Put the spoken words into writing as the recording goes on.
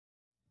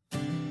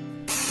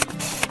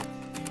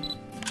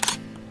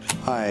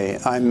Hi,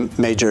 I'm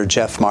Major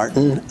Jeff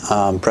Martin,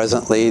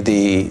 presently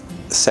the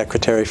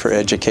Secretary for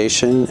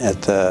Education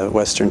at the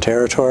Western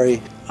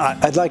Territory.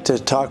 I'd like to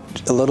talk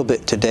a little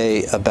bit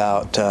today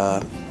about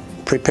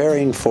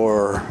preparing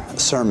for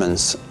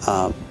sermons.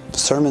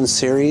 Sermon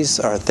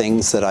series are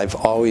things that I've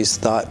always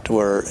thought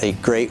were a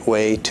great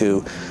way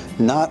to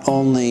not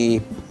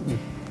only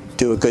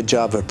do a good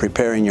job of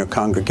preparing your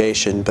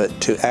congregation, but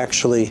to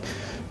actually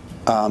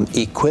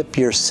equip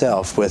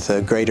yourself with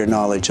a greater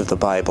knowledge of the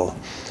Bible.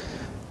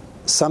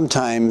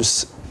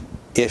 Sometimes,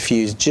 if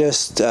you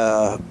just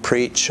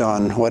preach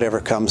on whatever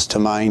comes to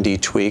mind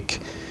each week,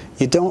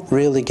 you don't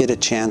really get a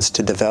chance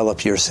to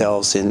develop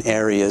yourselves in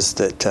areas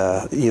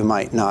that you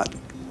might not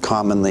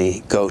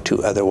commonly go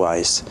to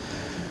otherwise.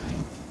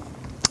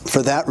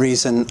 For that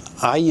reason,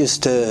 I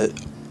used to,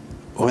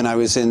 when I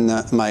was in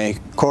my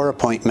corps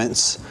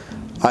appointments,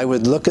 I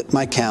would look at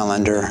my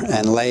calendar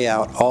and lay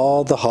out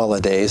all the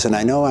holidays, and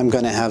I know I'm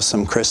going to have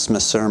some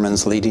Christmas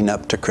sermons leading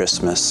up to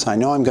Christmas. I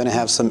know I'm going to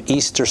have some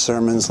Easter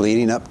sermons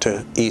leading up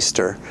to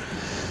Easter.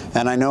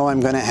 And I know I'm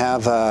going to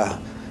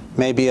have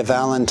maybe a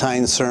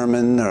Valentine's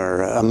sermon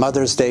or a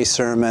Mother's Day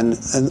sermon.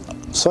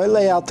 And so I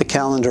lay out the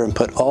calendar and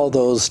put all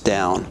those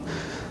down.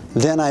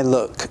 Then I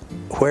look,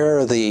 where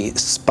are the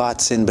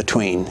spots in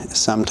between?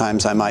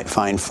 Sometimes I might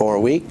find 4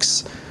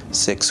 weeks,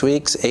 6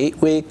 weeks, 8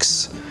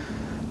 weeks,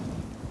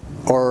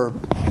 or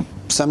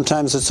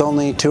sometimes it's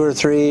only 2 or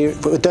 3,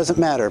 it doesn't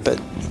matter,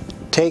 but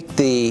take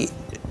the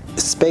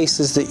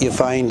spaces that you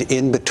find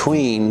in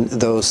between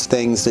those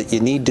things that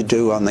you need to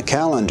do on the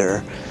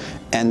calendar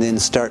and then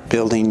start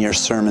building your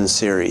sermon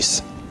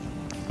series.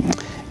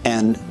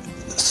 And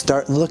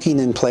start looking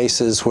in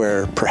places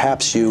where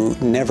perhaps you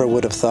never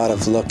would have thought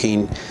of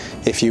looking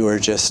if you were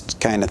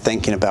just kind of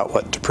thinking about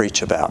what to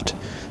preach about.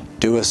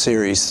 Do a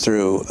series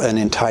through an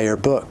entire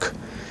book.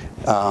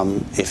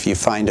 If you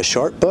find a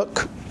short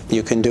book,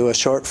 you can do a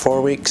short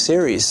 4-week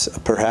series.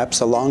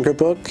 Perhaps a longer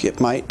book, it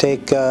might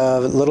take a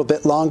little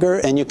bit longer,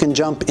 and you can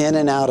jump in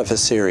and out of a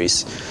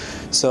series.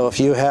 So if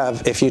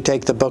you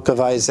take the book of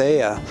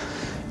Isaiah,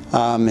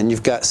 and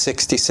you've got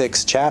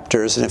 66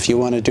 chapters, and if you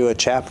want to do a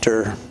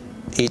chapter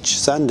each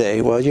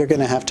Sunday, well, you're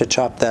going to have to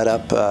chop that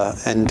up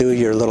and do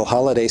your little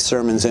holiday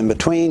sermons in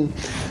between.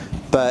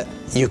 But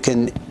you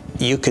can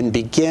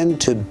begin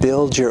to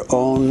build your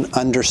own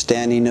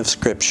understanding of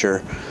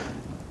Scripture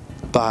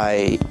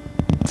by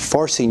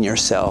forcing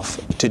yourself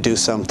to do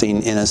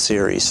something in a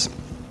series.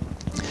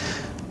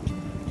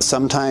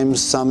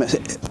 Sometimes some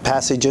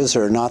passages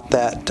are not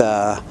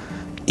that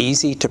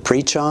easy to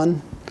preach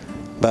on,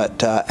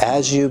 but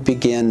as you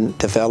begin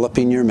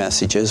developing your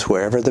messages,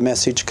 wherever the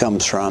message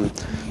comes from,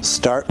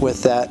 start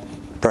with that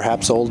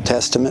perhaps Old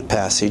Testament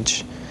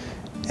passage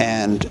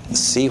and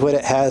see what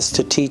it has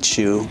to teach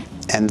you,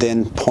 and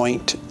then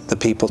point the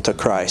people to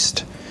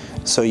Christ.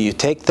 So you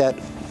take that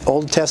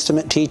Old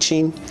Testament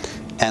teaching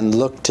and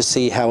look to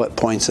see how it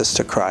points us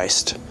to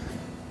Christ.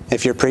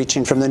 If you're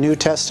preaching from the New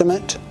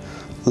Testament,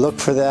 look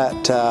for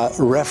that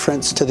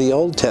reference to the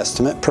Old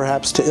Testament,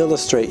 perhaps to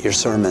illustrate your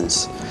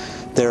sermons.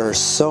 There are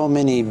so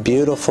many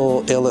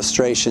beautiful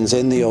illustrations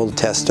in the Old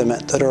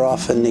Testament that are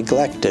often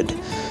neglected.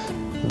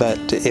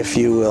 But if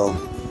you will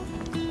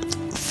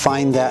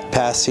find that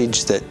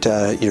passage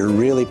that you're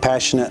really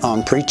passionate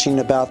on preaching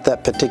about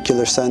that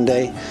particular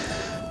Sunday,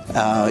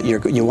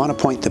 you want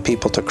to point the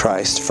people to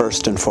Christ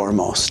first and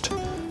foremost.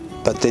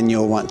 But then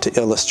you'll want to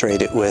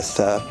illustrate it with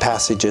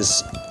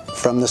passages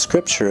from the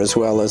Scripture, as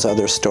well as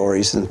other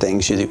stories and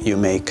things you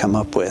may come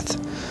up with.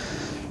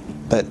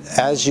 But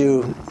as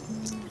you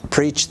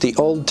preach the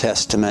Old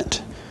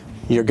Testament,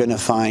 you're going to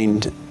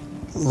find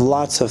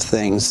lots of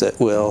things that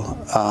will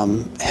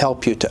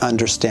help you to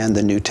understand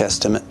the New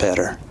Testament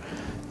better.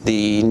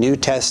 The New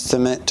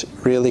Testament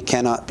really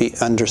cannot be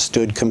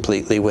understood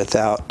completely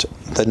without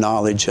the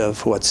knowledge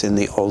of what's in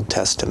the Old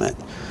Testament.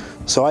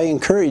 So I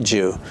encourage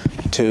you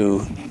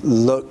to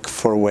look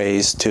for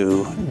ways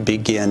to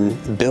begin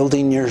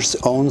building your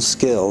own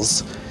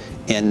skills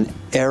in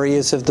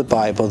areas of the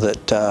Bible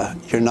that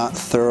you're not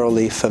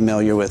thoroughly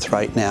familiar with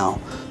right now.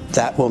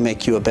 That will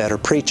make you a better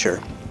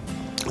preacher.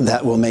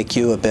 That will make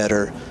you a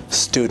better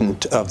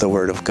student of the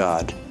Word of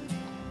God.